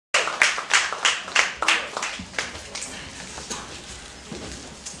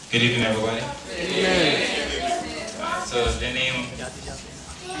Good evening, everybody. So the name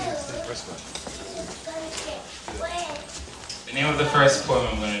of the first poem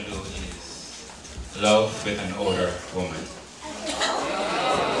I'm going to do is Love with an Older Woman.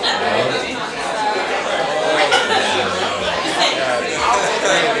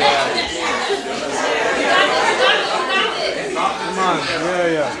 Come on,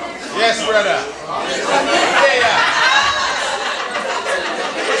 yeah. Yes, brother. Yeah.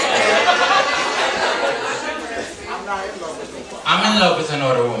 I'm in love with an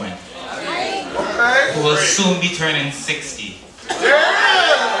older woman who will soon be turning 60.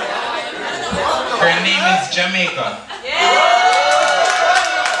 Her name is Jamaica.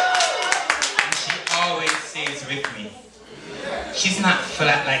 And she always stays with me. She's not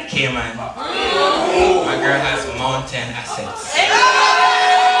flat like Cayman. My girl has mountain assets.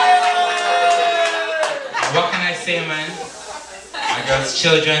 And what can I say, man? My girl's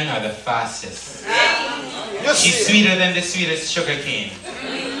children are the fastest. She's sweeter than the sweetest sugar cane.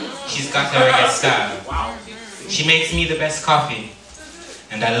 She's got a reggae style. She makes me the best coffee.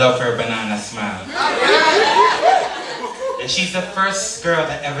 And I love her banana smile. And she's the first girl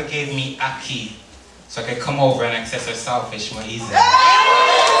that ever gave me a key so I could come over and access her saltfish more easily.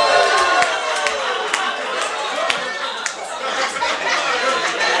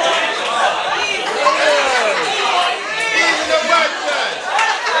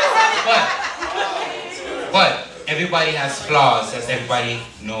 But everybody has flaws, as everybody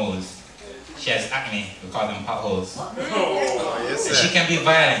knows. She has acne, we call them potholes. And she can be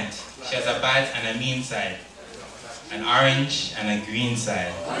violent. She has a bad and a mean side. An orange and a green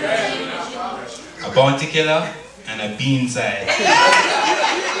side. A bounty killer and a bean side.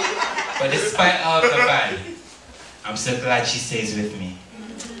 But despite all of the bad, I'm so glad she stays with me.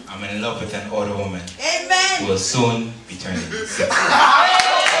 I'm in love with an older woman. Amen. Who will soon be turning 60.